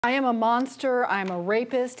I am a monster, I'm a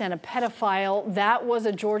rapist and a pedophile. That was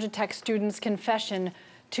a Georgia Tech student's confession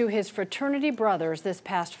to his fraternity brothers this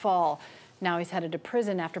past fall. Now he's headed to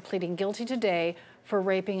prison after pleading guilty today for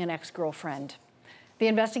raping an ex-girlfriend. The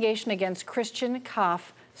investigation against Christian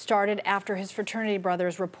Kahf started after his fraternity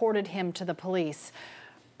brothers reported him to the police.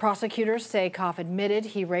 Prosecutors say Kahf admitted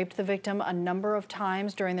he raped the victim a number of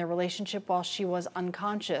times during their relationship while she was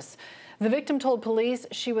unconscious. The victim told police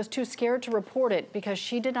she was too scared to report it because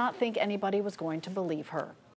she did not think anybody was going to believe her.